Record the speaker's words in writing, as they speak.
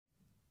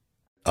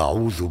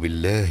أعوذ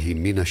بالله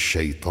من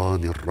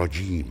الشيطان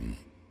الرجيم.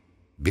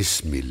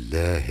 بسم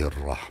الله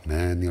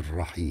الرحمن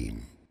الرحيم.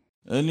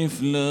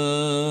 ألف لام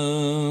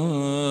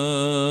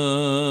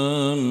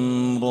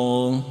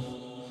را.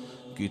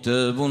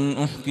 كتاب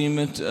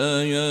أحكمت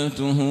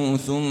آياته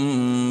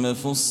ثم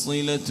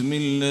فصلت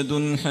من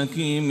لدن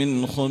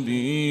حكيم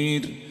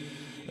خبير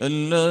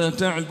ألا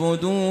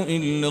تعبدوا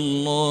إلا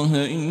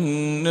الله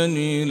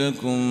إنني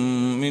لكم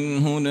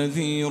منه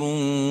نذير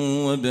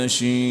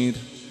وبشير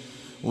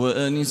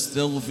وأن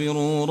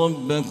استغفروا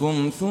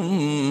ربكم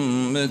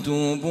ثم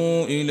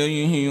توبوا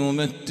إليه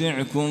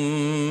يمتعكم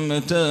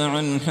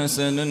متاعا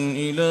حسنا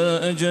إلى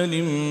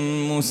أجل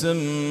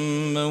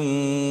مسمى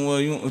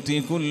ويؤت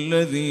كل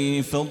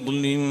ذي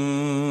فضل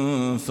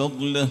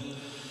فضله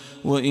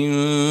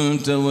وإن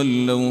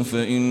تولوا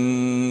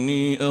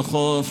فإني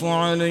أخاف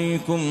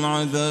عليكم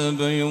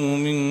عذاب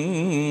يوم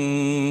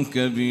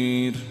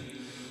كبير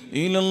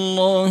إلى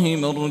الله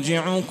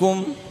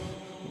مرجعكم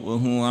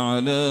وهو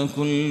على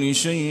كل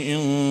شيء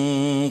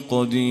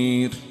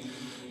قدير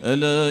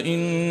ألا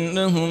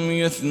إنهم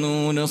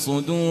يثنون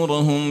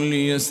صدورهم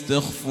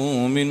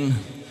ليستخفوا منه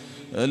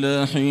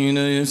ألا حين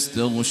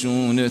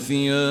يستغشون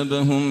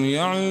ثيابهم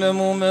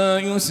يعلم ما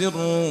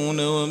يسرون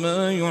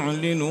وما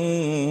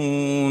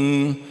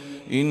يعلنون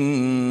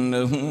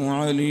إنه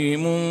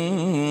عليم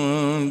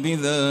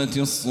بذات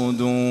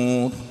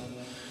الصدور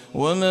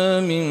وما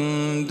من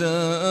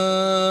دابة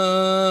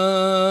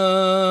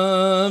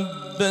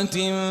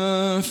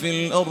في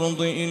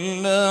الأرض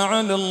إلا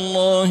على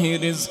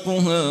الله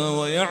رزقها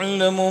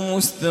ويعلم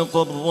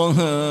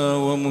مستقرها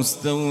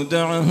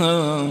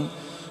ومستودعها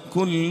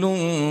كل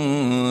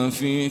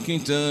في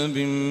كتاب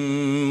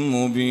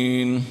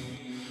مبين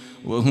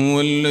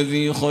وهو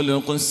الذي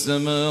خلق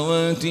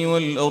السماوات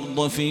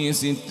والأرض في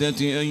 6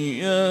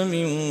 أيام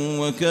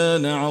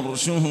وكان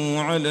عرشه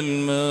على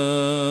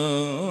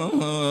الماء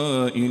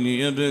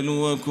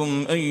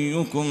ليبلوكم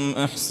أيكم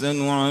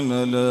أحسن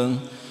عملا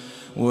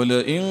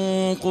ولئن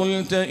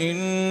قلت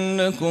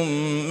إنكم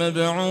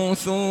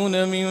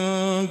مبعوثون من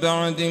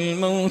بعد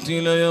الموت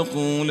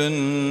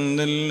ليقولن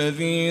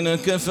الذين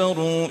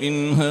كفروا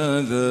إن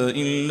هذا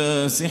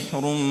إلا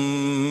سحر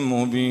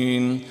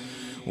مبين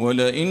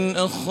ولئن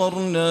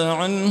أخرنا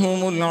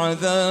عنهم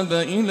العذاب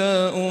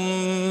إلى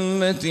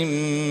أمة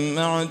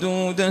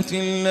معدودة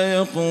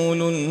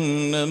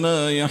ليقولن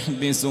ما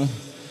يحبسه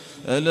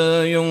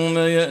ألا يوم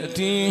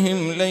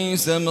يأتيهم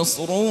ليس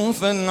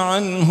مصروفا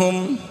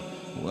عنهم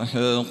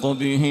وحاق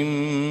بهم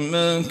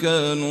ما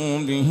كانوا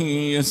به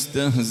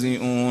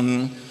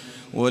يستهزئون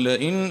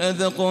ولئن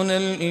أذقنا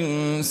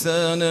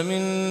الإنسان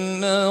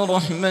منا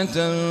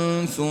رحمة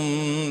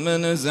ثم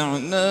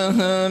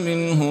نزعناها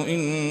منه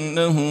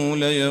إنه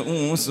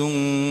ليئوس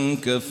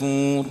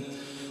كفور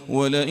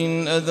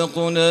ولئن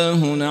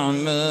أذقناه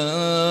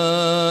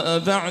نعماء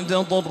بعد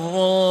ضراء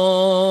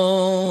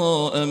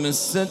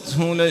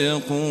مسته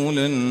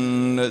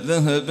ليقولن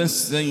ذهب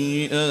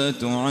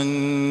السيئات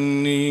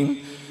عني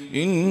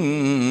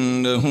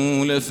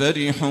إنه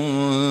لفرح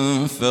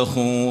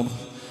فخور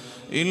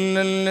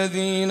إلا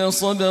الذين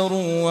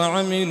صبروا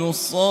وعملوا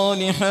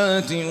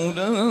الصالحات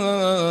أولئك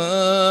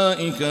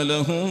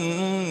لهم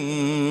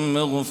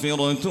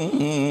مغفرة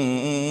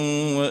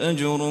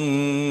وأجر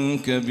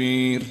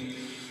كبير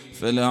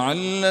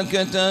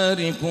فلعلك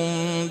تارك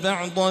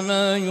بعض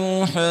ما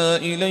يوحى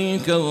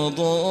إليك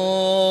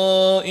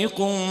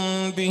وضائق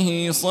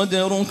به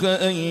صدرك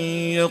أن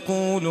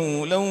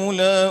يقولوا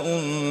لولا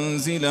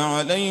أنزل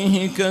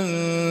عليه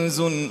كنز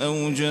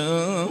أو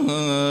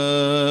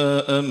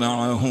جاء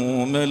معه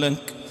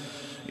ملك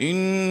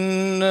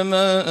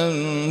إنما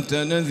أنت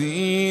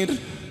نذير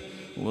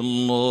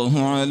والله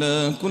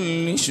على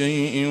كل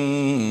شيء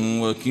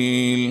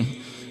وكيل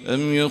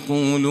أم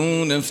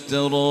يقولون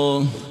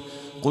افتراه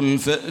قل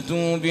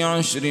فأتوا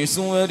ب10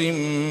 سور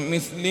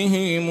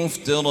مثله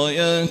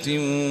مفتريات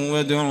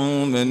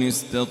وادعوا من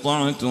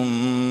استطعتم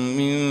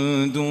من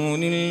دون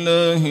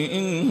الله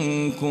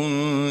إن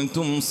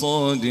كنتم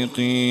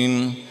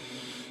صادقين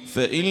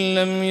فإن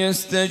لم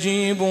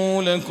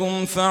يستجيبوا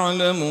لكم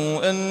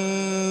فاعلموا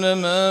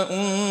أنما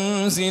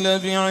أنزل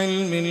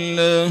بعلم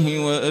الله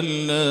وأن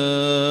لا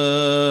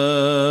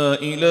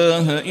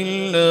إله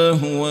إلا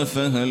هو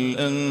فهل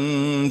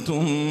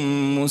أنتم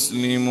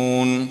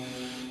مسلمون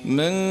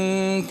من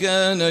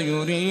كان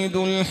يريد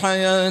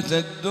الحياة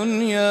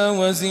الدنيا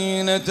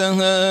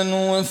وزينتها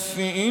نوف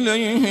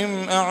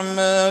إليهم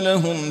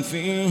أعمالهم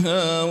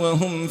فيها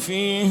وهم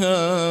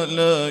فيها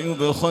لا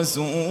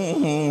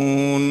يبخسون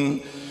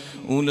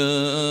أولئك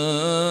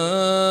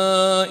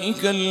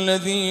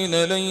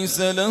الذين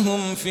ليس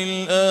لهم في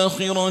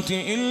الآخرة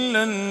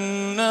إلا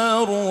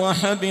النار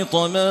وحبط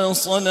ما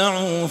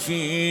صنعوا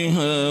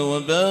فيها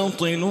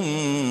وباطل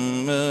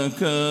ما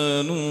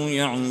كانوا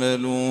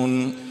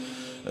يعملون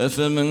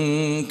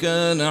أفمن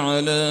كان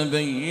على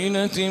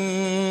بينة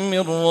من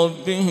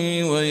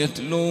ربه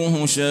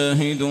ويتلوه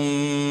شاهد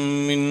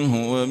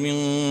منه ومن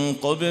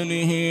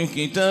قبله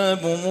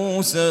كتاب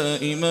موسى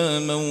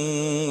إماما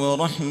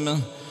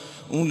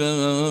أولئك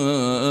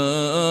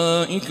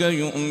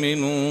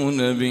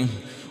يؤمنون به،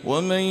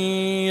 ومن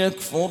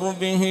يكفر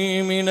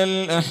به من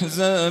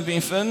الأحزاب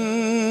فالنار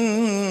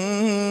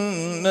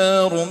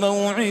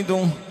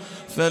موعده،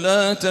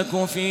 فلا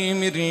تك في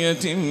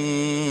مرية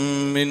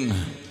منه،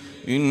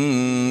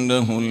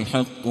 إنه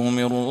الحق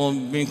من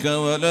ربك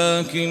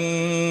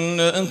ولكن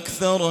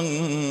أكثر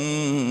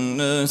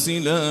الناس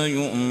لا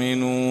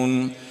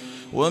يؤمنون.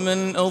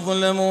 ومن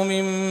أظلم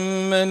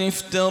ممن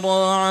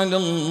افترى على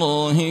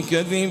الله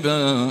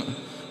كذبا،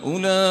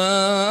 أولئك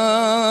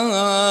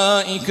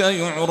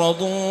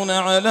يعرضون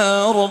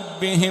على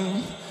ربهم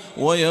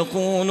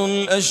ويقول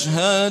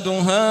الأشهاد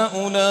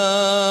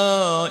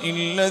هؤلاء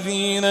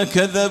الذين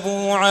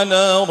كذبوا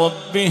على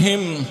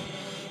ربهم،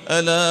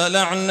 ألا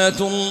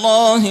لعنة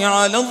الله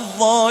على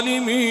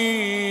الظالمين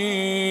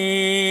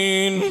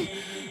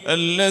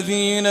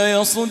الذين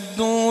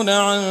يصدون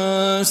عن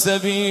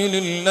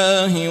سبيل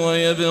الله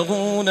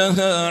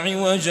ويبغونها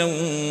عوجا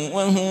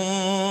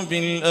وهم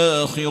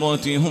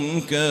بالآخرة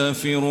هم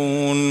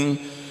كافرون.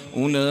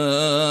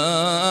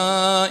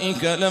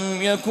 أولئك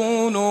لم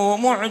يكونوا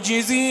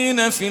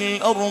معجزين في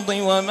الأرض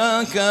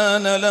وما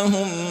كان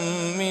لهم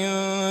من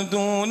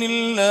دون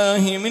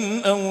الله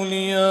من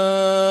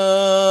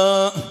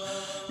أولياء،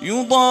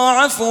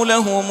 يضاعف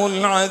لهم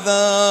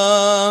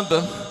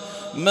العذاب،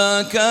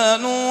 ما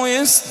كانوا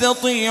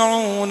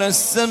يستطيعون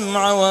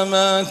السمع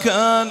وما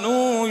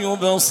كانوا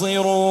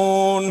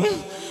يبصرون.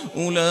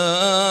 أولئك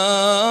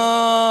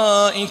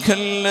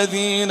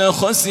الذين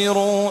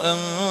خسروا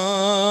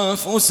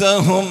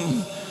أنفسهم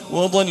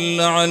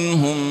وضل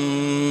عنهم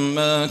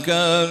ما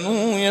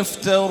كانوا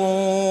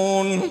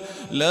يفترون،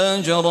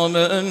 لا جرم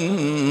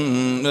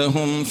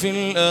أنهم في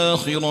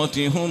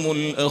الآخرة هم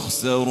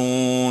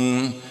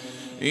الأخسرون.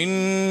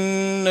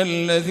 إن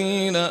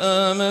الذين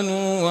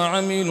آمنوا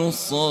وعملوا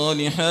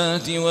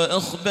الصالحات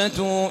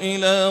وأخبتوا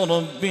إلى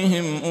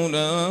ربهم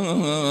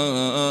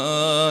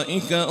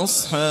أولئك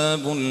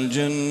أصحاب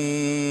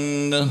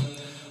الجنة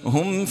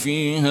هم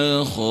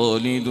فيها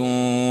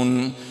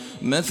خالدون.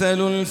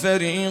 مثل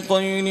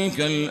الفريقين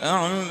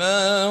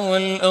كالأعمى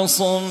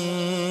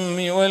والأصم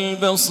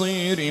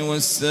والبصير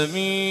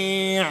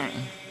والسميع،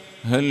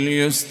 هل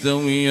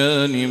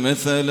يستويان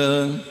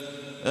مثلا؟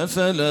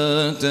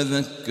 أفلا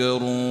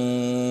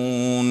تذكرون.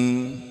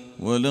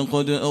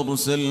 ولقد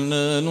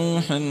أرسلنا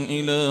نوحا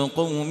إلى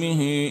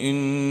قومه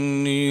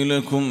إني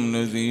لكم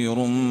نذير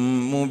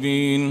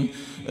مبين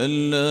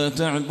ألا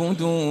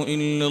تعبدوا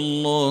إلا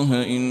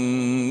الله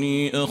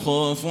إني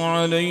أخاف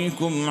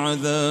عليكم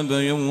عذاب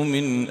يوم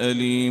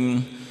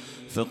أليم.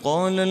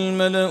 فقال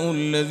الملأ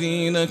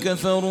الذين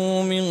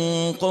كفروا من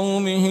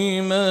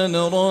قومه ما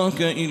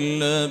نراك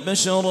إلا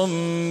بشرا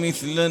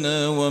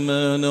مثلنا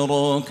وما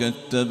نراك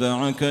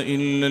اتبعك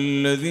إلا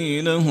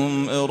الذين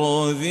هم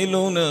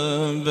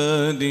أراذلنا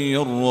بادي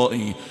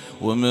الرأي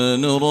وما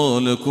نرى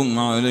لكم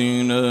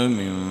علينا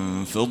من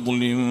فضل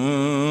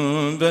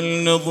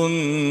بل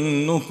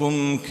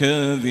نظنكم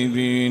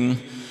كاذبين.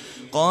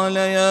 قال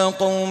يا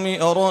قوم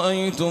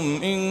أرأيتم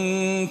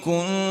إن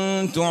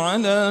كنت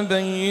على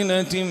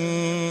بينة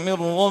من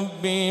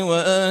ربي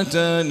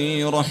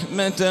وآتاني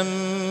رحمة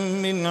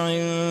من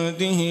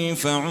عنده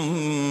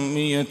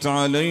فعميت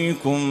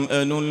عليكم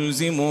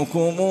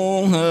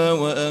أنلزمكموها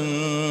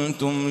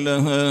وأنتم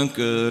لها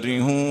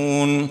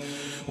كارهون.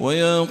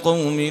 ويا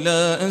قوم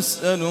لا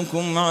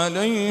أسألكم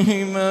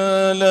عليه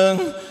مالا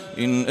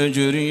إن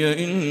أجري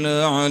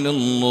إلا على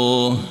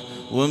الله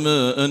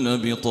وما أنا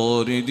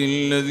بطارد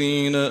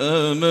الذين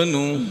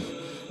آمنوا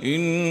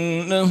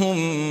إنهم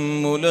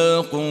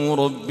ملاقو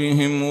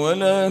ربهم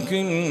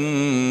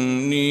ولكني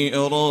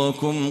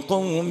أراكم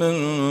قوما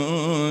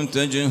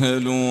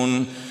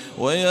تجهلون.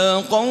 ويا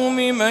قوم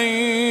من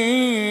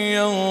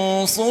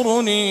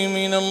ينصرني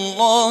من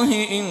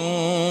الله إن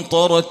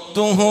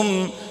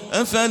طردتهم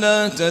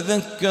أفلا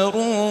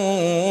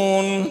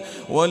تذكرون.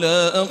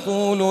 ولا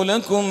أقول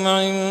لكم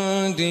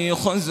عندي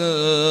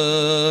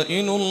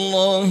خزائن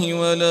الله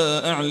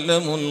ولا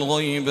أعلم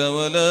الغيب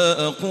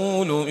ولا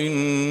أقول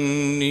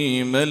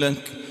إني ملك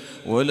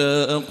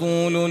ولا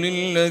أقول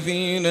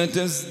للذين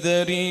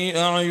تزدري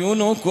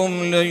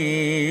أعينكم لن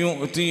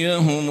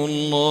يؤتيهم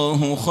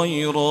الله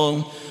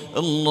خيرا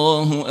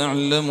الله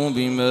أعلم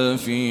بما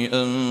في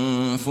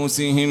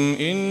أنفسهم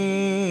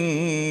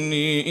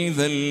إني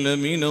إذا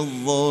لمن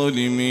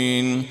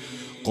الظالمين.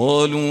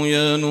 قالوا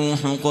يا نوح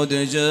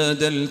قد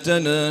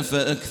جادلتنا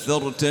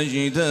فأكثرت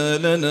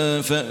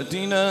جدالنا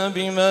فأتنا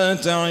بما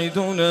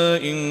تعدنا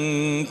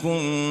إن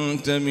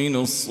كنت من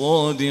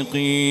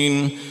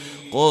الصادقين.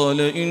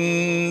 قال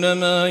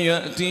إنما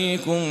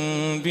يأتيكم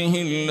به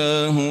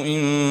الله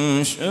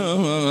إن شاء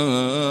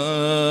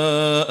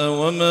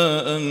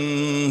وما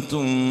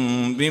أنتم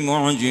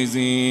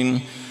بمعجزين.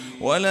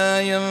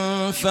 ولا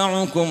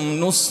ينفعكم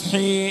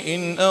نصحي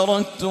إن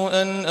أردت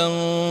أن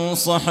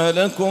أنصح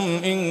لكم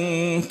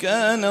إن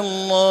كان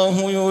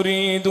الله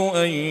يريد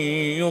أن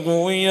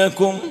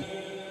يغويكم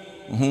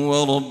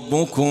هو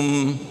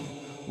ربكم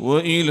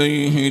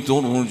وإليه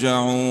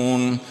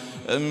ترجعون.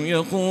 أم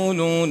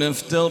يقولون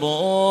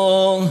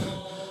افتراه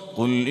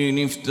قل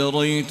إن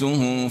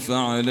افتريته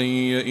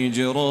فعلي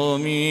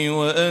إجرامي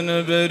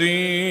وأنا بريء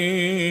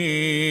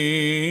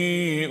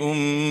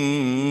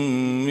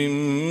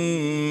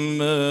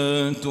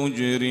مما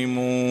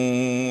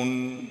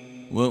تجرمون.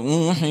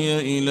 وأوحي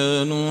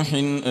إلى نوح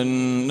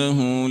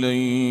أنه لن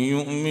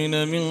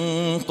يؤمن من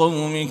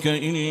قومك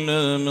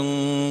إلا من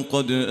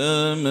قد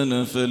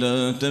آمن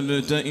فلا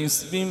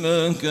تبتئس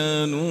بما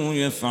كانوا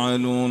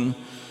يفعلون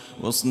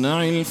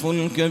واصنع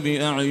الفلك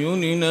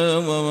بأعيننا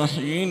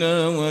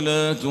ووحينا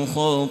ولا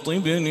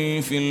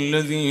تخاطبني في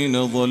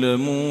الذين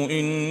ظلموا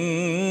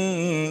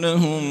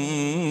إنهم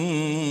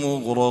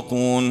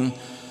مغرقون.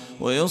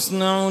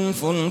 ويصنع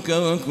الفلك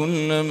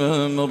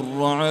وكلما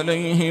مر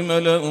عليه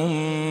ملأ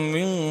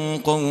من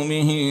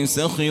قومه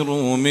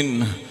سخروا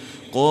منه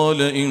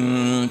قال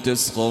إن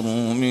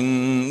تسخروا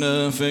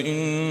منا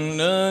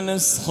فإنا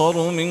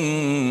نسخر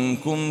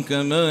منكم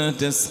كما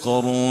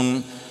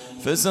تسخرون.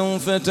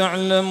 فسوف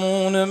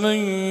تعلمون من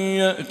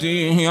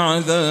يأتيه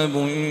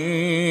عذاب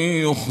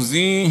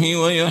يخزيه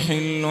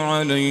ويحل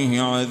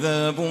عليه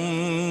عذاب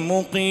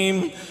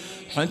مقيم.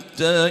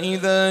 حتى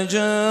إذا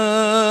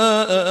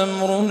جاء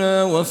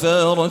أمرنا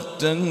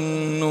وفارت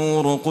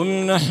النور قل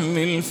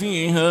نحمل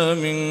فيها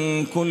من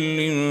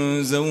كل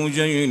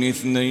زوجين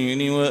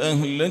اثنين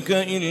وأهلك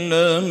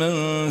إلا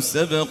من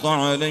سبق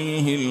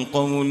عليه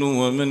القول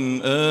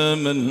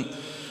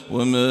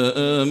وما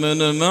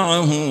آمن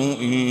معه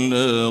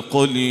إلا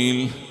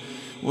قليل.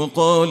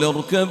 وقال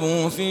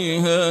اركبوا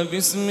فيها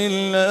بسم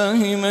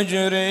الله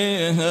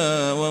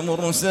مجريها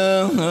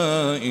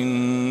ومرساها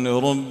إن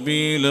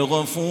ربي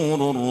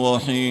لغفور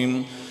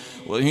رحيم.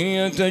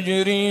 وهي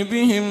تجري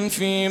بهم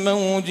في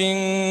موج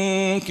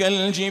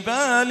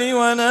كالجبال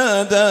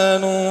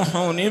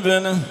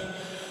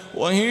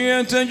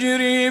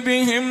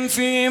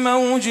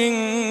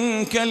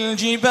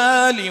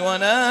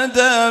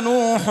ونادى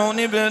نوح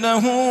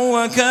ابنه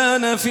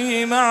وكان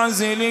في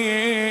معزل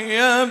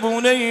يا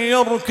بني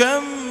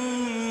اركب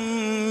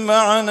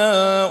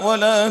معنا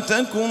ولا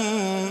تكن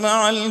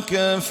مع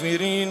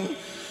الكافرين.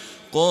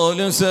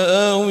 قال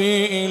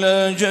سآوي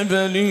إلى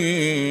جبل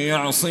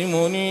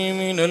يعصمني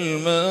من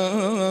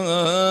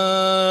الماء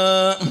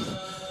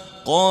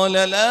قال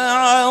لا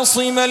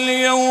عاصم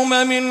اليوم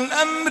من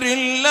أمر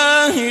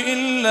الله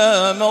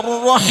إلا من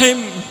رحم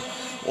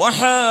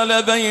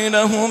وحال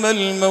بينهما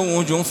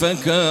الموج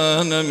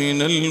فكان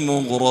من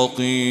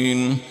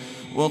المغرقين.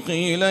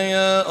 وقيل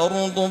يا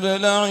أرض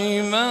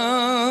ابلعي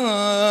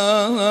ماءك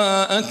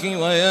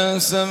ويا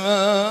سماء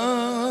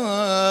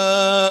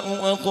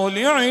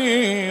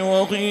أقلعي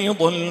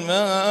وغيض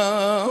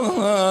الماء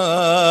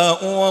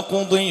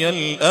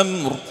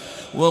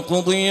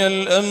وقضي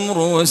الأمر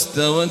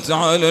واستوت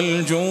على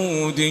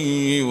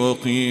الجودي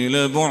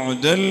وقيل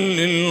بعدا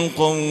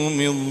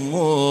للقوم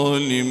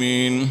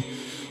الظالمين.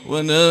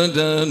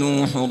 ونادى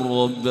نوح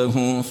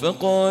ربه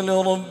فقال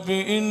رب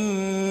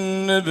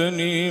إن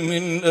ابني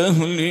من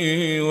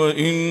أهلي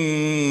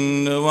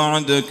وإن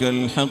وعدك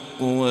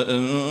الحق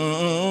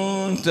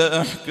وأنت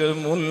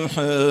أحكم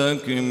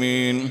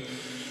الحاكمين.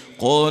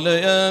 قال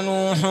يا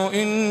نوح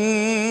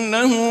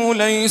إنه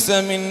ليس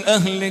من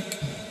أهلك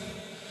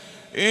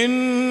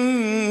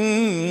إنه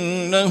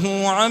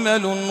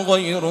عمل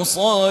غير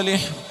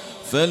صالح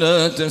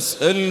فلا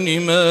تسألني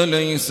ما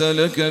ليس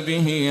لك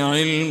به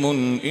علم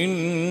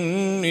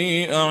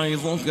إني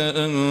أعظك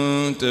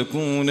أن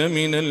تكون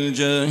من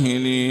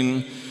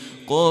الجاهلين.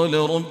 قال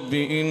رب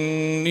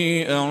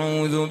إني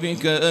أعوذ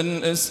بك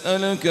أن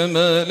أسألك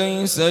ما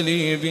ليس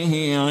لي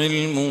به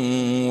علم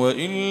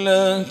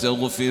وإلا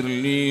تغفر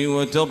لي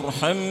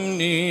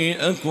وترحمني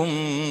أكن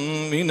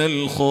من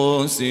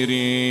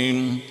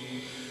الخاسرين.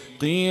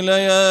 قيل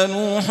يا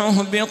نوح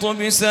اهبط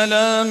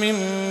بسلام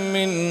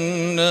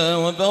منا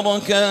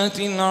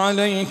وبركات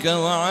عليك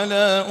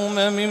وعلى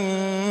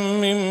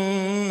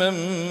ممن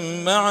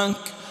معك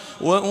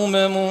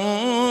وأمم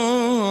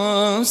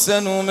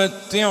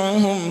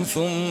سنمتعهم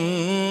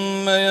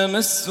ثم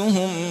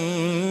يمسهم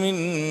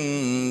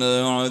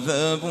منا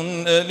عذاب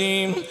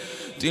أليم.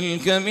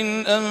 تلك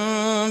من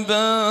أنباء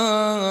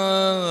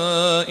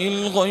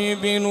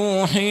الغيب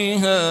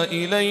نوحيها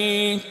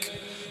إليك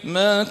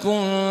ما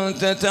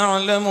كنت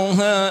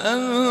تعلمها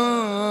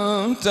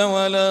أنت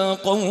ولا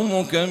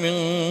قومك من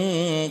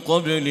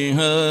قبل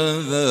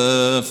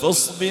هذا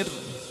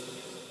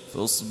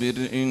فاصبر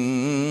إن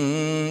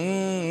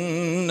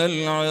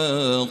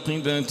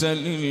العاقبة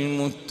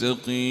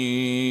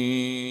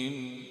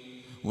للمتقين.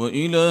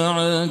 وإلى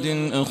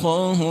عاد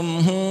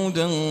أخاهم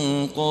هودا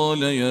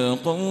قال يا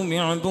قوم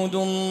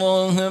اعبدوا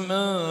الله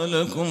ما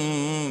لكم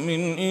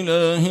من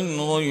إله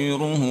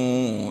غيره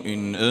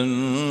إن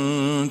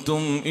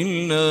أنتم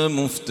إلا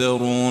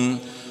مفترون.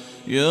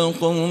 يا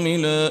قوم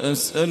لا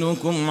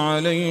أسألكم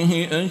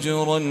عليه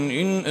أجرا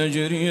إن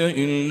أجري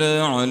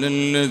إلا على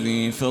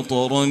الذي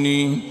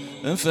فطرني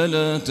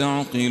أفلا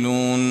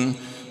تعقلون.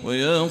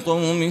 ويا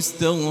قوم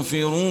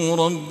استغفروا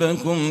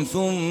ربكم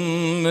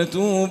ثم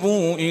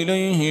توبوا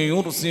إليه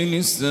يرسل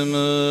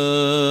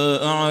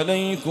السماء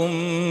عليكم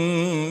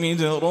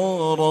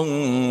مدرارا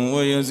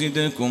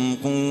ويزدكم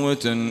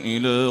قوة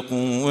إلى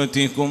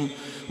قوتكم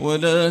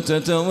ولا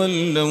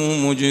تتولوا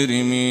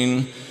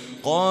مجرمين.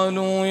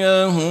 قالوا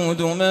يا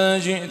هود ما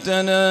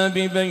جئتنا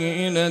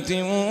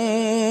ببينة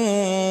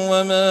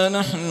وما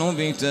نحن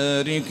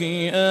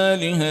بتاركي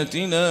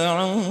آلهتنا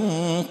عن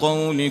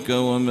قولك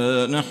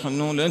وما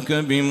نحن لك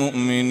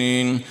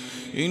بمؤمنين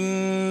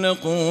إن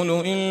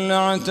نقول إلا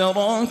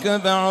اعتراك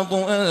بعض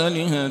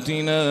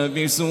آلهتنا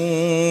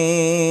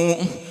بسوء.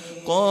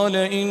 قال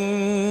إني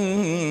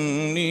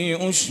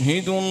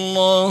أشهد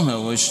الله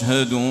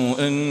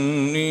واشهدوا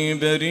أني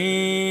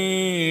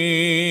بريء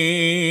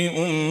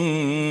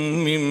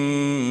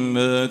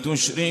مما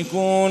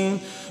تشركون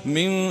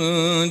من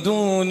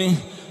دونه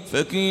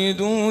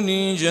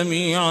فكيدوني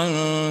جميعا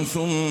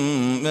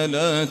ثم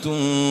لا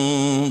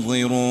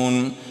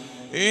تنظرون.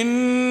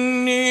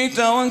 إني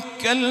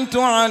توكلت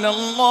على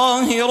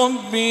الله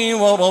ربي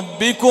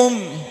وربكم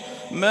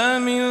ما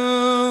من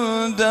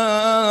دابة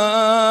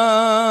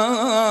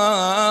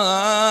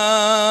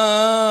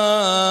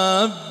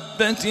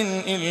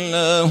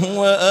إلا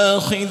هو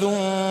آخذ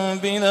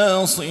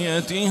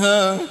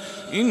بناصيتها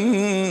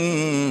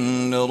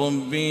إن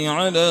ربي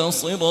على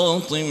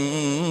صراط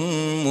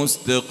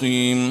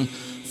مستقيم.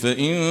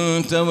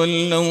 فإن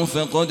تولوا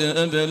فقد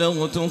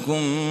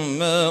أبلغتكم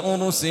ما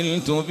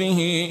أرسلت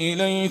به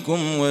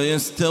إليكم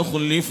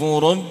ويستخلف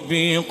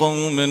ربي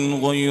قوما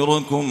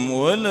غيركم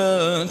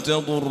ولا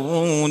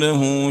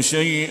تضرونه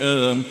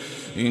شيئا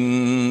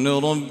إن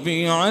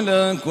ربي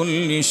على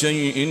كل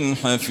شيء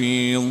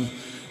حفيظ.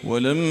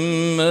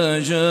 ولما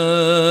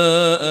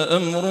جاء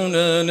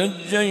أمرنا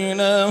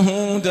نجينا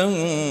هودا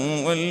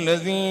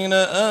والذين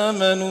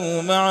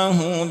آمنوا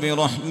معه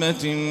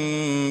برحمة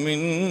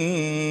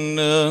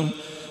منا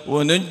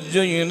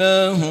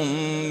ونجيناهم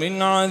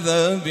من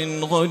عذاب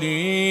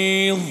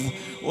غليظ.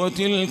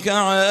 وتلك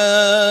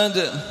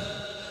عاد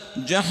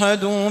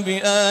جحدوا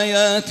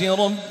بآيات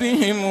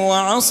ربهم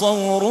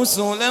وعصوا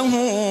رسله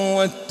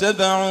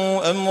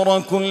واتبعوا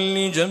أمر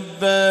كل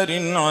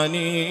جبار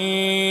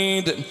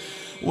عنيد.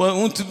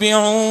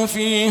 وأتبعوا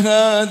في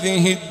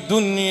هذه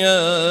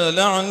الدنيا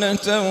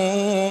لعنة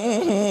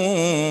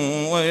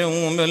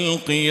ويوم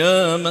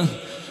القيامة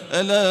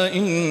ألا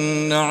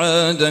إن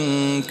عادا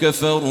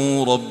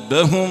كفروا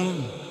ربهم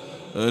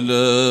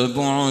ألا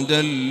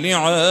بعدا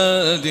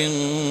لعاد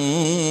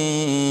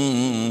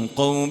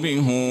قوم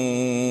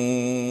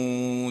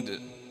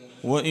هود.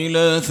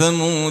 وإلى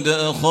ثمود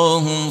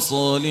أخاهم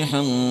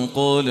صالحا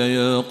قال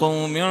يا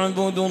قوم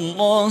اعبدوا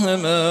الله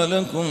ما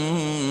لكم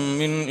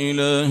من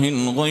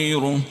إله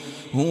غيره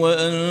هو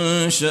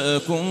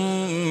أنشأكم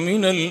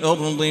من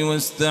الأرض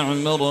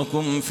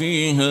واستعمركم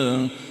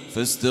فيها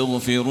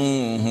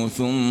فاستغفروه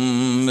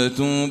ثم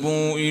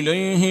توبوا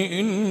إليه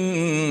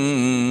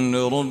إن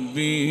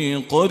ربي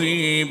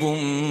قريب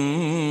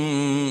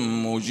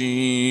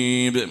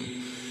مجيب.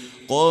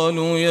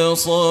 قالوا يا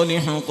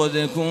صالح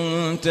قد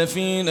كنت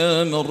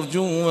فينا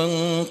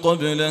مرجوا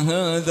قبل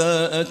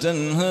هذا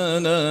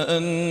أتنهانا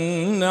أن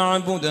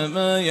نعبد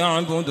ما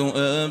يعبد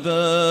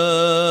آباؤنا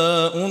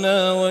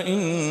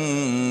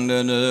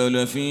وإننا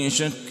لفي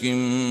شك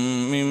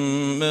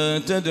مما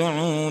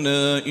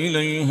تدعونا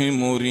إليه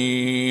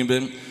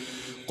مريب.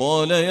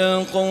 قال يا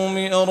قوم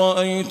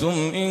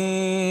أرأيتم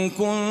إن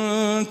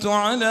كنت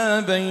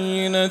على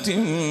بينة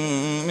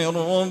من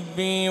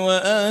ربي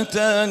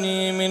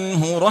وآتاني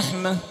منه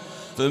رحمة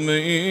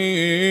فمن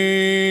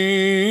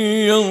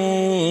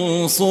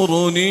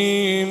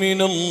ينصرني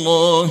من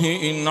الله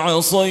إن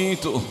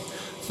عصيته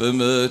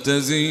فما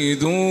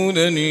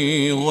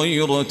تزيدونني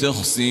غير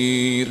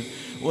تخسير.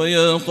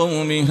 ويا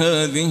قوم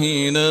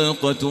هذه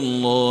ناقة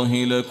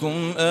الله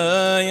لكم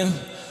آية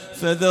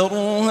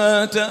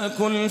فذروها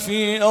تأكل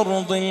في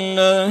أرض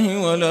الله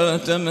ولا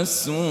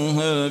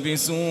تمسوها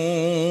بسوء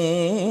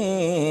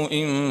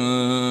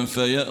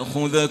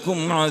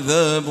فيأخذكم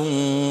عذاب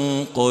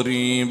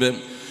قريب.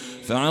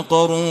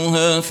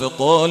 فعقروها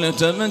فقال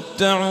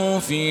تمتعوا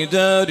في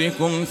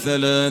داركم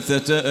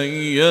 3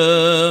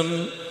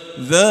 أيام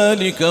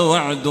ذلك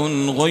وعد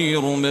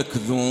غير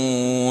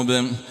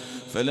مكذوب.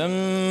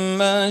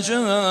 فلما جاء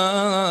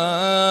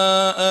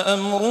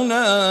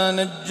أمرنا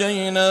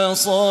نجينا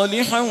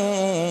صالحا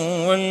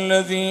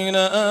والذين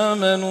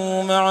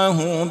آمنوا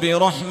معه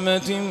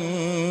برحمة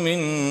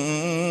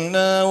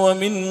منا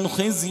ومن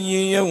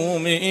خزي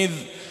يومئذ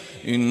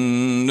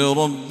إن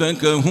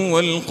ربك هو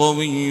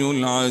القوي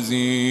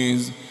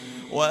العزيز.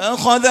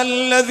 وأخذ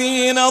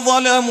الذين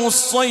ظلموا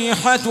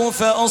الصيحة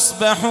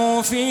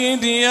فأصبحوا في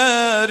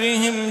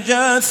ديارهم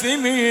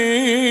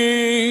جاثمين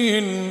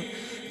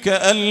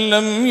كأن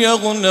لم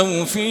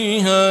يغنوا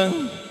فيها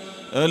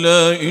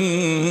ألا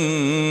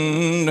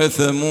إن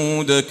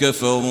ثمود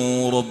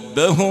كفروا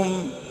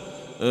ربهم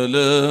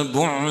ألا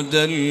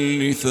بعدا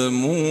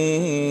لثمود.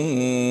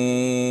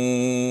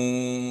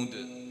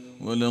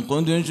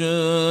 ولقد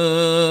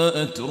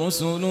جاءت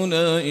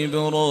رسلنا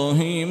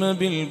إبراهيم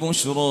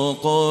بالبشرى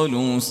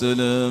قالوا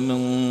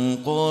سلاما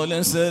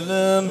قال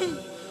سلام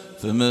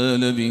فما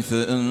لبث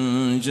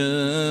أن جاء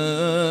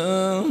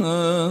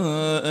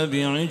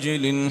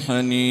بعجل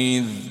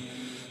حنيذ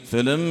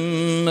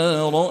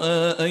فلما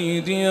رأى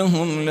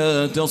أيديهم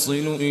لا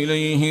تصل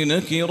إليه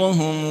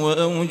نكرهم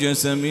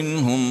وأوجس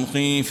منهم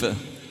خيفة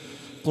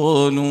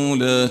قالوا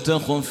لا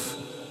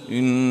تخف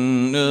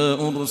إنا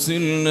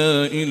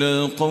أرسلنا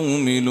إلى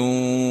قوم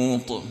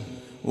لوط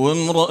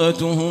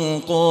وامرأته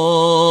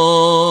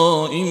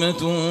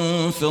قائمة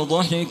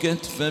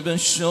فضحكت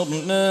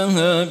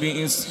فبشرناها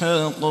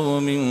بإسحاق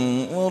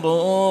ومن وراء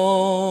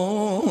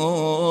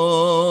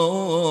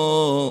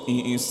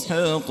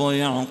إسحاق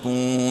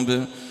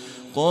يعقوب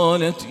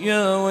قالت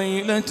يا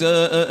ويلتى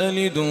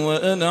أألد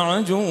وأنا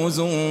عجوز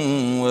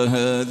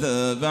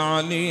وهذا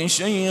بعلي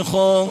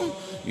شيخا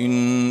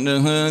إن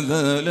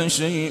هذا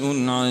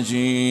لشيء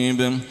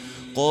عجيب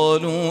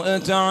قالوا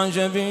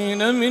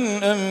أتعجبين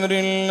من أمر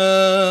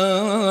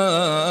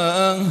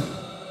الله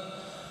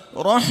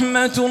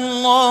رحمة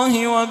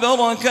الله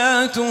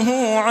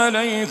وبركاته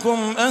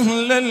عليكم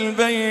أهل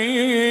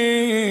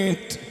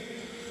البيت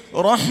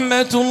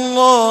رحمة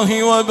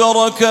الله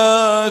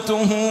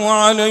وبركاته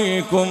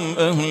عليكم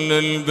أهل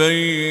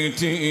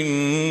البيت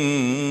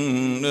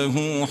إنه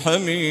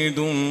حميد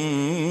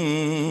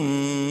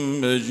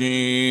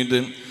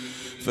مجيد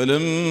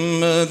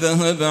فلما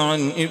ذهب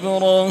عن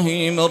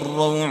إبراهيم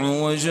الروع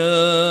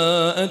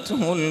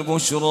وجاءته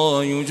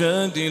البشرى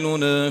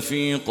يجادلنا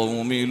في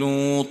قوم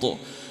لوط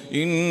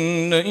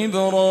إن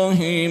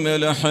إبراهيم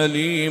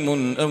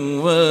لحليم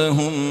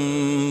أواه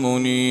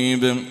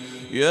منيب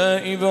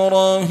يا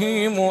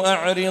إبراهيم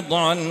أعرض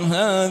عن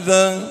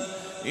هذا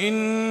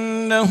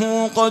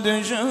إنه قد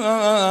جاء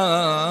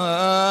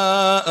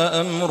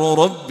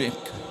أمر ربك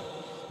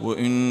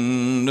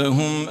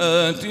وإنهم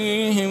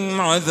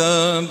آتيهم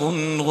عذاب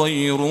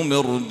غير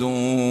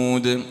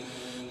مردود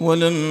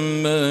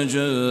ولما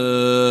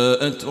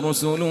جاءت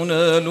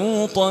رسلنا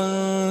لوطا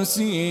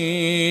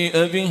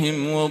سيء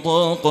بهم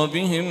وضاق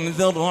بهم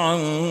ذرعا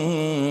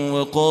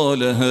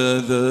وقال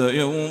هذا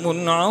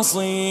يوم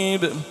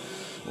عصيب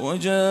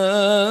وجاءه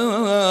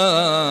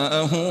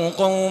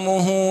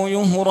قومه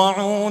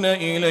يهرعون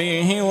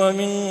إليه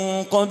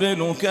ومن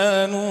قبل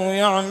كانوا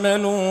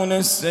يعملون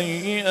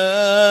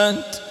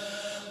السيئات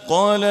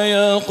قال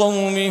يا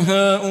قوم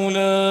هؤلاء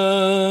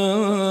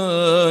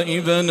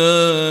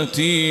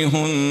بناتي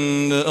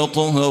هن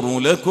أطهر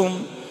لكم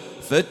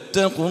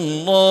فاتقوا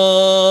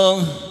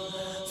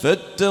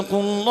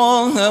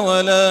الله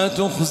ولا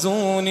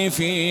تخزون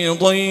في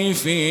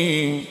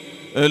ضيفي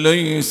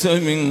أليس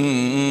منكم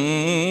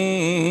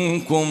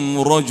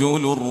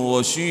رجل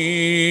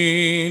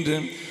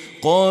رشيد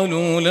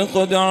قالوا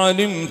لقد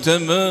علمت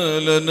ما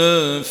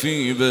لنا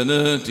في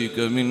بناتك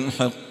من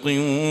حق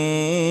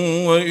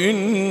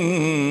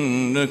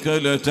وإنك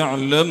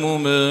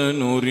لتعلم ما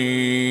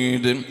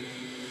نريد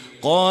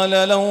قال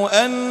لو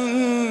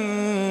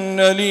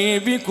أن لي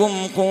بكم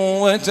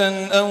قوة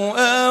أو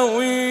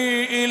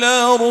آوي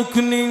إلى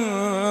ركن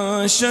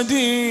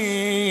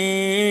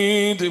شديد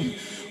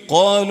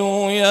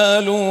قالوا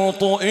يا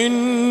لوط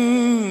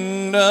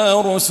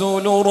إنا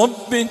رسل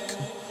ربك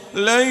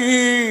لن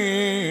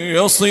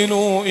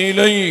يصلوا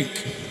إليك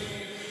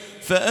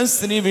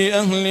فأسر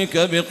بأهلك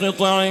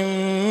بقطع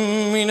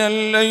من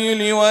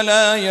الليل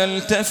ولا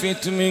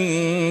يلتفت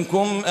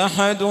منكم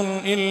أحد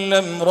إلا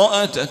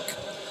امرأتك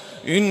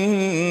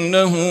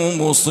إنه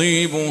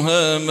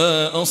مصيبها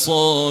ما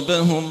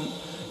أصابهم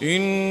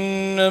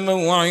إن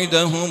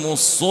موعدهم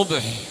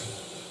الصبح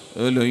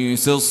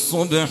أليس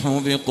الصبح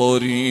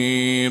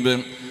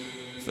بقريب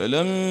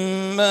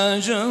فلما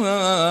جاء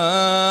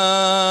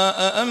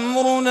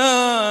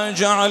أمرنا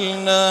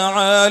جعلنا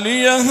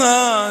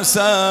عاليها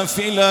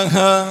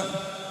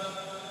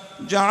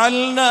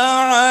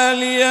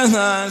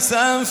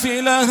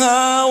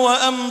سافلها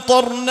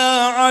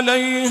وأمطرنا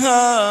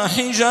عليها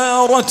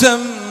حجارة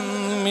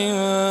من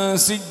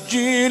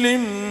سجيل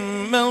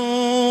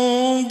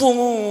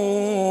منضود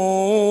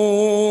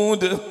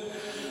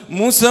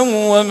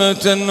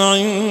مسومة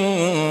عند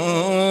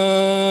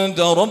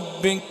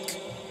ربك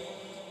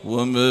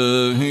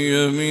وما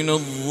هي من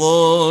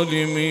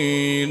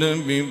الظالمين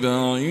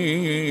ببعيد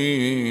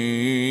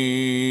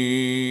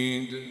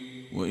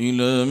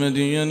وإلى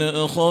مدين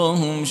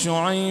أخاهم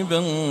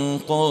شعيبا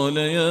قال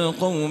يا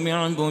قوم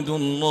اعبدوا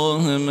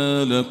الله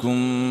ما لكم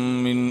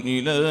من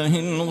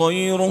إله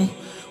غيره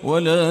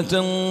ولا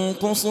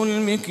تنقصوا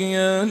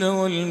المكيال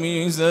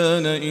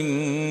والميزان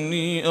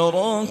إني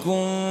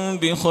أراكم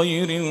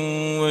بخير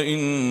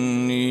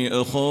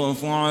وإني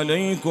أخاف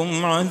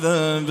عليكم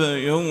عذاب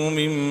يوم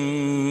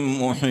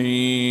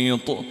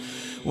محيط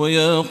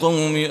ويا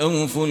قوم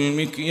أوفوا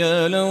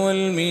المكيال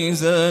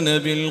والميزان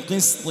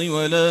بالقسط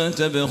ولا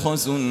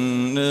تبخسوا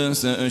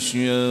الناس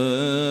أشياءهم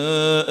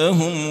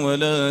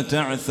ولا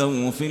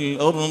تعثوا في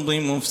الأرض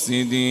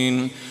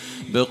مفسدين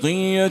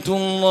بقية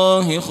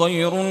الله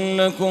خير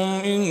لكم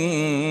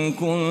إن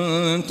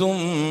كنتم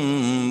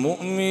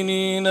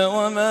مؤمنين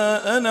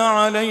وما أنا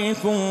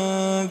عليكم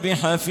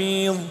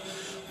بحفيظ.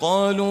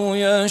 قالوا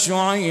يا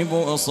شعيب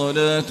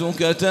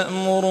أصلاتك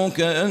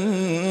تأمرك أن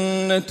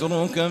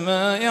نترك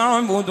ما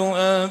يعبد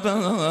آباؤنا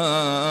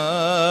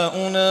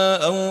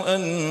أو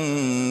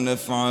أن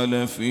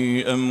نفعل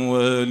في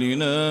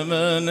أموالنا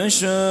ما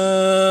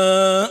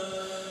نشاء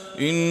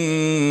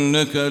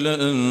إنك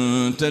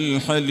لأنت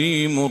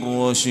الحليم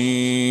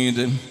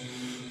الرشيد.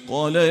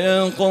 قال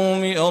يا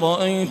قوم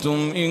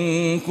أرأيتم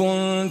إن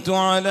كنت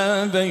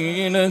على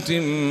بينة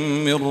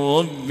من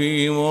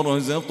ربي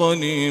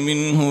ورزقني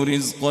منه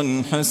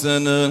رزقا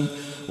حسنا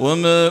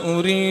وما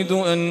أريد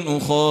أن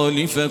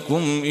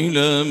أخالفكم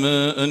إلى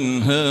ما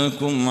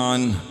أنهاكم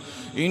عنه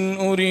إن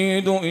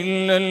أريد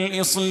إلا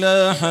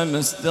الإصلاح ما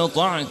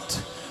استطعت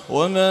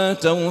وما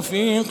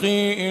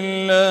توفيقي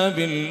إلا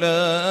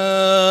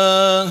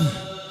بالله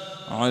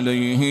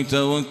عليه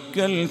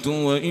توكلت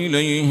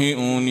وإليه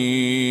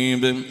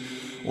أنيب.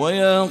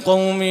 ويا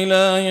قوم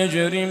لا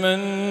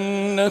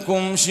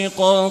يجرمنكم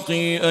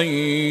شقاقي أن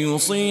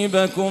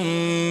يصيبكم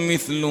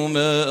مثل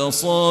ما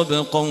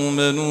أصاب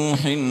قوم نوح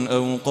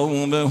أو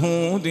قوم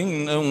هود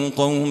أو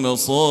قوم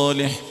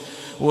صالح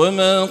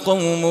وما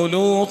قوم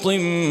لوط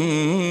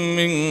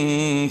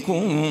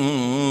منكم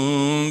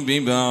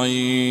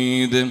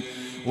ببعيد.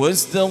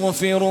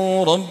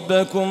 واستغفروا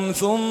ربكم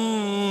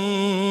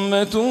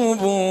ثم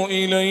توبوا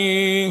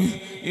إليه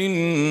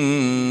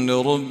إن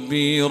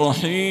ربي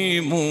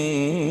رحيم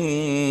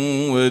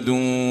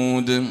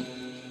ودود.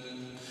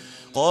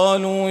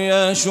 قالوا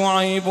يا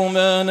شعيب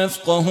ما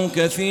نفقه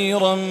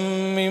كثيرا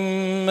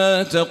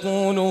مما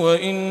تقول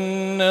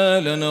وإنا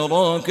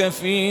لنراك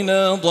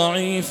فينا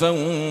ضعيفا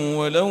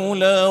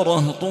ولولا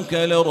رهطك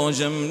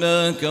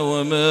لرجمناك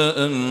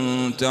وما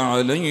أنت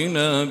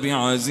علينا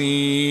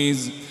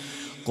بعزيز.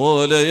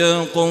 قال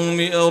يا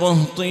قوم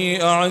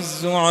أرهطي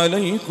أعز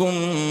عليكم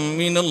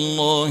من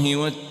الله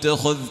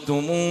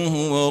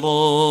واتخذتموه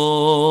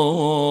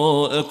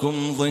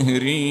وراءكم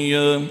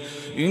ظهريا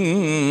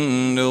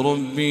إن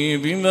ربي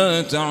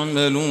بما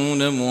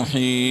تعملون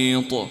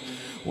محيط.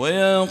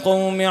 ويا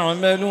قوم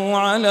اعملوا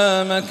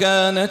على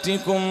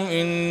مكانتكم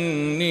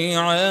إني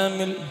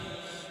عامل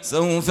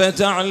سوف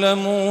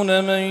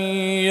تعلمون من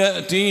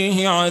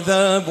يأتيه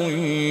عذاب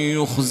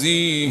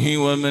يخزيه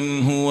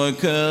ومن هو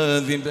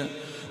كاذب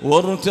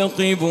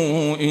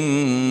وارتقبوا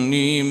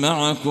إني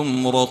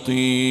معكم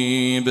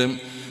رقيب.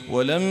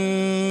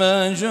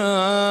 ولما جاء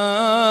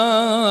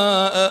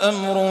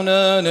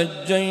أمرنا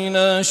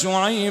نجينا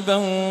شعيبا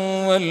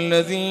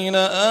والذين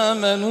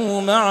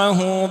آمنوا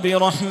معه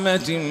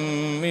برحمة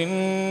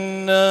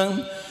منا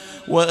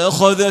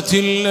وأخذت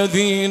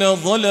الذين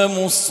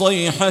ظلموا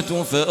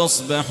الصيحة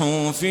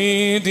فأصبحوا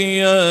في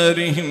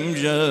ديارهم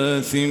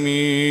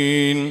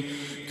جاثمين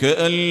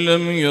كأن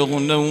لم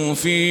يغنوا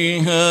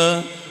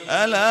فيها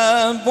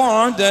ألا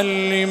بعدا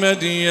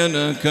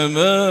لمدين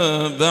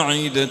كما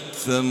بعدت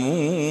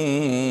ثمود.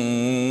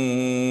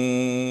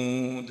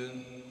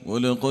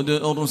 ولقد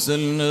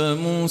أرسلنا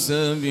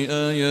موسى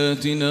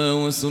بآياتنا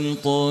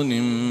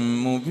وسلطان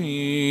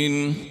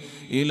مبين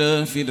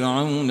إلى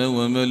فرعون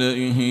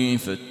وملئه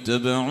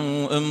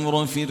فاتبعوا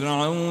أمر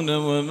فرعون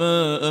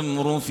وما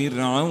أمر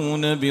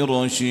فرعون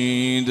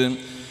برشيد.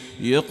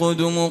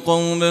 يقدم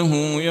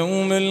قومه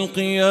يوم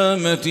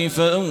القيامة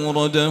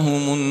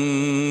فأوردهم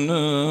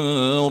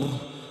النار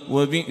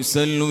وبئس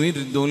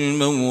الورد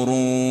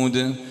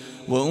المورود.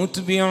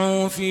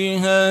 وأتبعوا في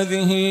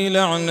هذه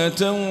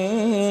لعنة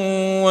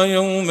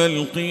ويوم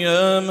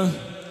القيامة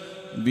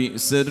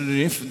بئس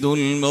الرفد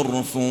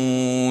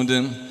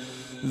المرفود.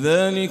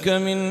 ذلك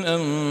من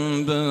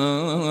أنباء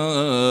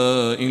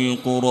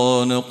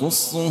القرى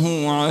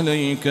نقصه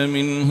عليك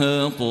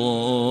منها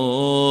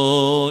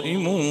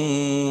قائم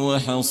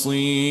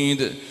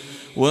وحصيد.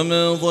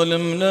 وما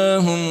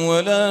ظلمناهم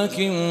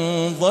ولكن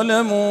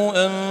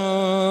ظلموا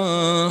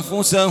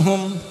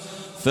أنفسهم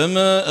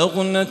فما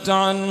أغنت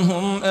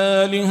عنهم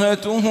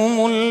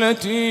آلهتهم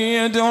التي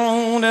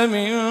يدعون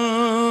من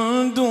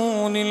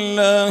دون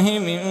الله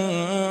من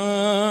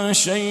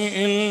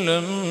شيء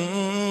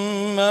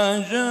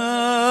لما جاء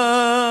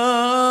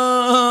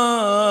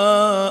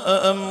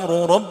أمر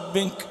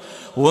ربك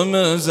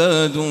وما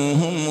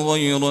زادوهم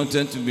غير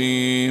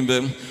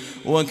تتبيب.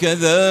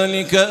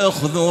 وكذلك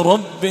أخذ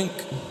ربك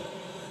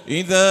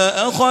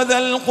إذا أخذ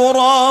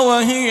القرى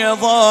وهي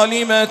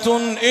ظالمة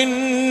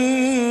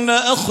إن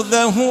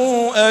أخذه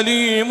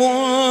أليم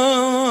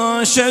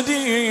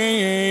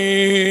شديد.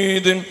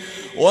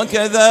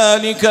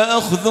 وكذلك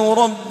أخذ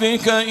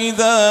ربك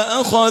إذا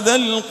أخذ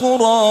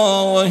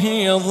القرى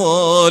وهي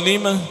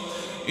ظالمة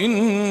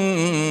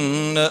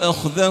إن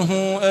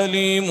أخذه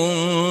أليم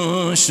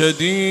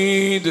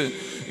شديد.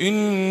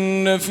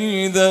 إن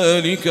في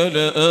ذلك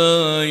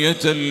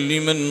لآية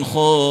لمن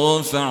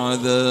خاف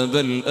عذاب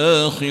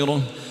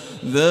الآخرة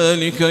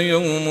ذلك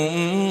يوم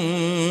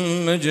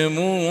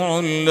مجموع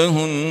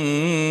له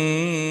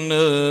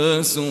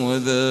الناس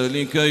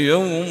وذلك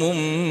يوم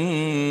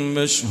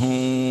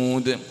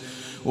مشهود.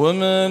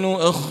 وما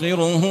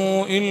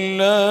نؤخره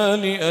إلا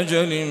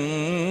لأجل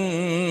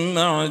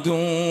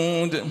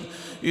معدود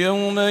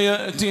يوم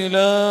يأتي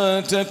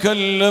لا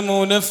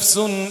تكلم نفس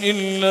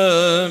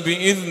إلا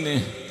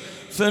بإذنه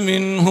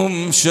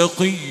فمنهم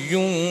شقي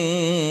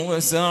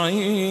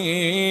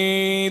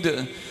وسعيد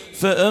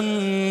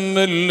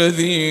فأما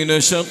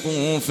الذين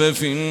شقوا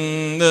ففي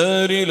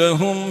النار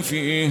لهم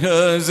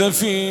فيها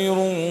زفير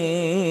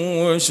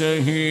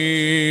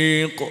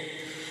وشهيق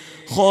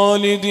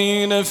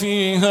خالدين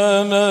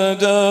فيها ما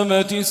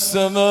دامت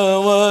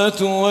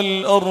السماوات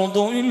والأرض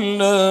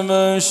إلا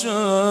ما شاء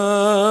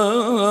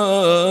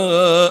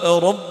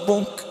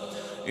ربك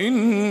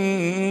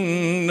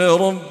إن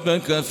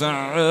ربك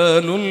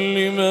فعال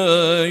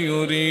لما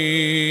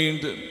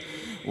يريد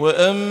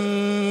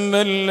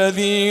وأما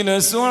الذين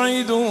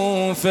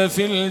سعدوا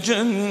ففي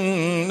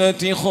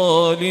الجنة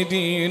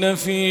خالدين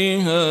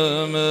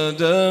فيها ما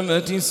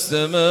دامت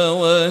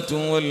السماوات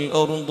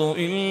والأرض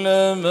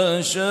إلا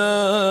ما شاء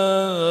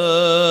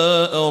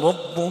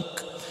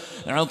ربك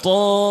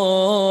عطاء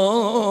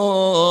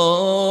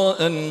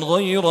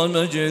غير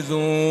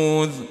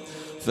مجذوذ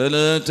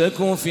فلا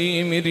تك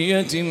في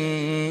مرية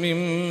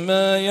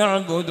مما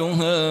يعبد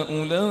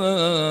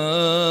هؤلاء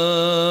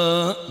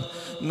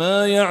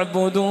ما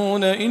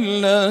يعبدون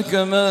إلا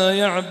كما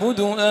يعبد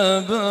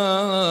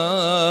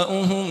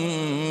آباؤهم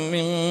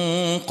من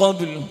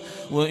قبل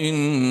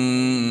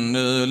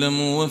وإنا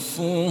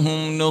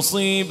لموفوهم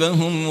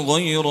نصيبهم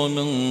غير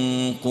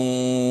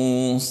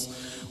منقوص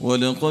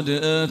ولقد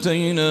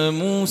آتينا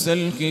موسى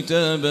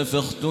الكتاب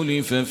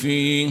فاختلف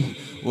فيه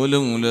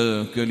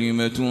ولولا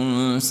كلمة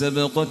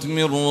سبقت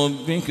من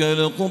ربك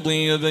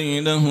لقضي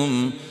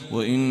بينهم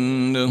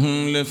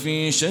وإنهم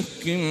لفي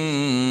شك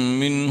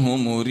منه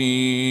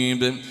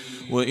مريب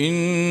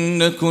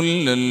وإن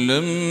كلا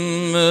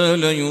لما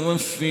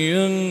ليوفينهم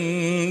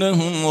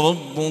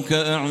ربك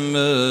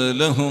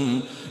أعمالهم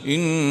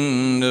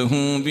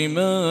إنه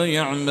بما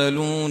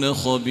يعملون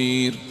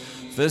خبير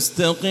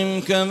فاستقم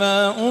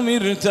كما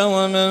أمرت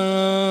ومن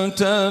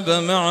تاب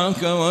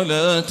معك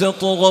ولا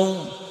تطغوا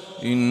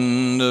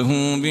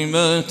إنه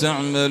بما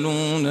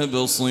تعملون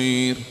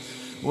بصير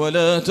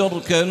ولا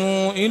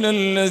تركنوا إلى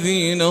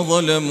الذين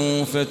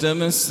ظلموا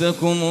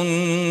فتمسكم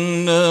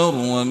النار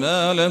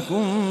وما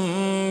لكم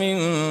من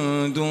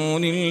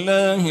دون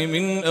الله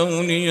من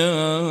أولياء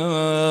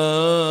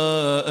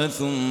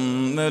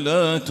ثم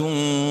لا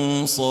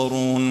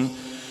تنصرون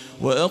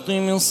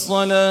وأقم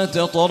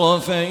الصلاة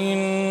طرفي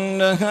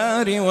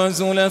النهار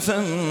وزلفا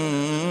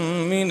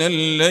من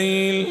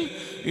الليل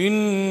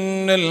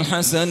إن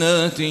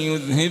الحسنات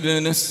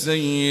يذهبن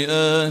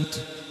السيئات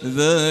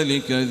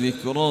ذلك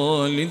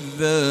ذكرى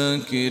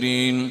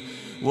للذاكرين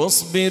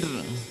واصبر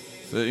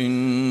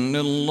فإن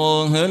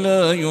الله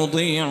لا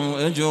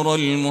يضيع أجر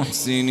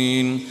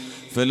المحسنين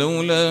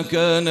فلولا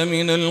كان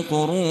من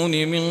القرون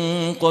من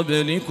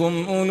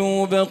قبلكم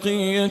أولو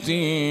بقية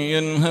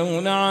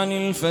ينهون عن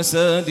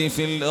الفساد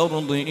في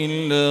الأرض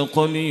إلا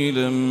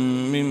قليلا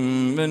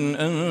ممن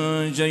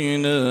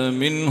أنجينا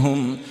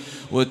منهم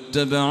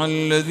واتبع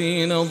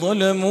الذين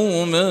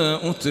ظلموا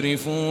ما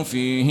أترفوا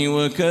فيه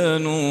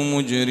وكانوا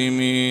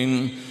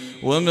مجرمين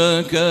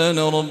وما كان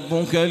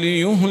ربك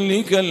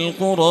ليهلك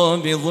القرى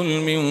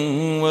بظلم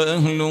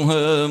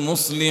وأهلها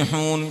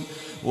مصلحون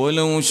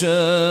ولو شاء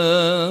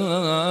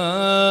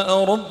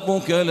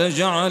ربك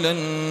لجعل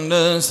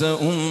الناس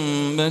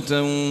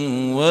أمة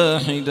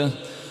واحدة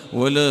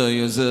ولا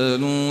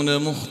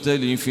يزالون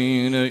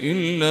مختلفين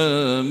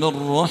إلا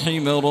من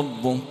رحم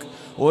ربك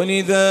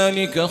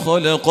ولذلك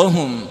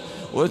خلقهم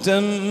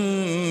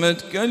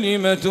وتمت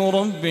كلمة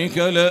ربك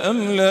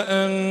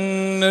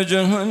لأملأن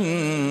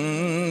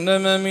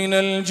جهنم من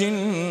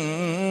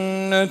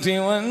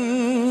الجنة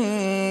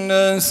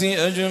والناس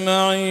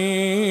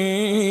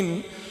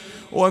أجمعين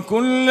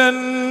وكلا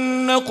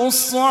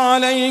نقص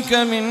عليك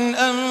من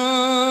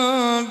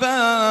أنباء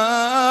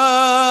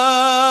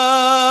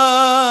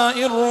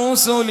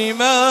الرسل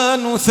ما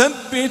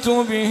نثبت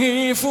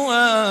به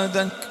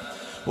فؤادك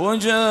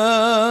وجاءك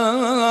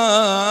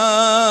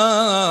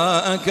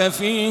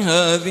في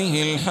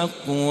هذه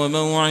الحق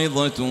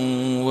وموعظة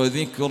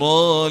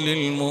وذكرى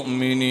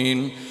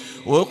للمؤمنين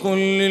وقل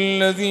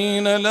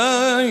للذين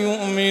لا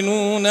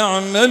يؤمنون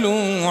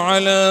اعملوا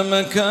على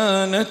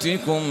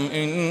مكانتكم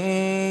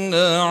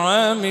إنا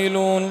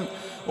عاملون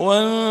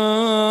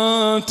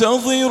وانتظروا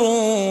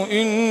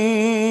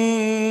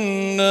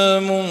إنا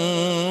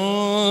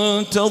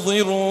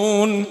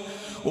منتظرون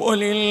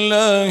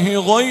ولله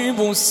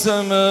غيب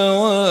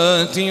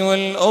السماوات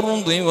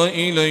والأرض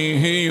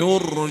وإليه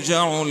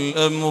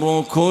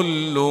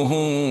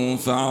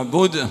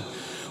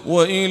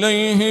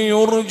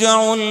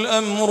يرجع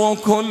الأمر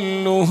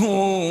كله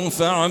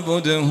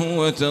فاعبده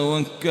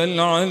وتوكل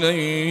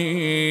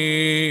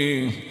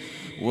عليه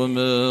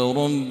وما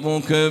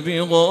ربك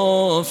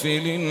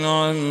بغافل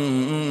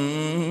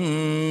عما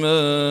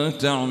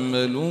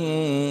تعملون